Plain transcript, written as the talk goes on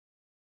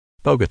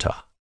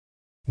Bogota.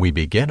 We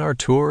begin our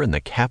tour in the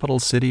capital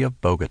city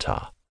of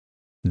Bogota.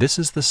 This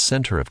is the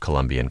center of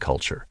Colombian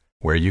culture,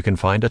 where you can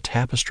find a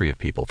tapestry of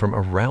people from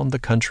around the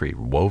country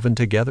woven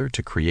together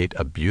to create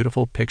a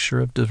beautiful picture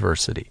of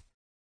diversity.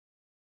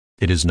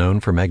 It is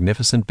known for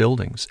magnificent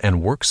buildings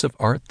and works of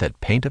art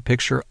that paint a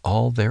picture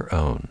all their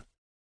own.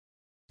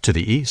 To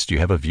the east, you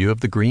have a view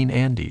of the green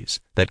Andes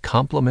that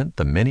complement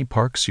the many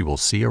parks you will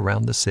see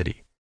around the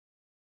city.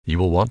 You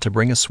will want to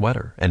bring a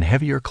sweater and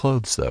heavier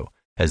clothes, though,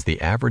 as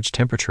the average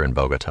temperature in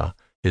Bogota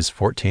is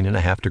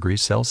 14.5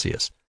 degrees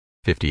Celsius,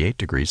 58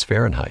 degrees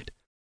Fahrenheit.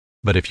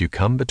 But if you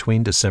come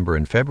between December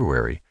and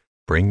February,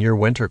 bring your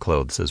winter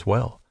clothes as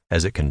well,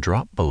 as it can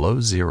drop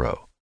below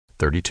zero,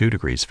 32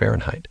 degrees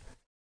Fahrenheit.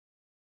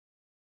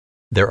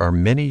 There are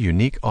many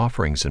unique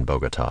offerings in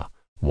Bogota,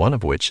 one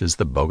of which is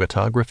the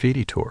Bogota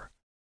Graffiti Tour.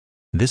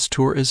 This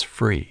tour is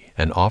free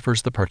and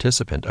offers the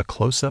participant a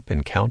close-up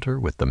encounter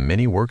with the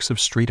many works of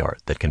street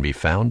art that can be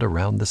found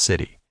around the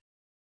city.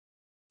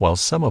 While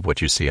some of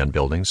what you see on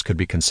buildings could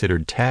be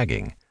considered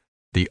tagging,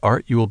 the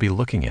art you will be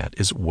looking at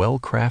is well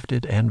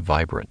crafted and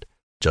vibrant,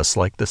 just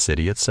like the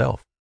city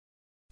itself.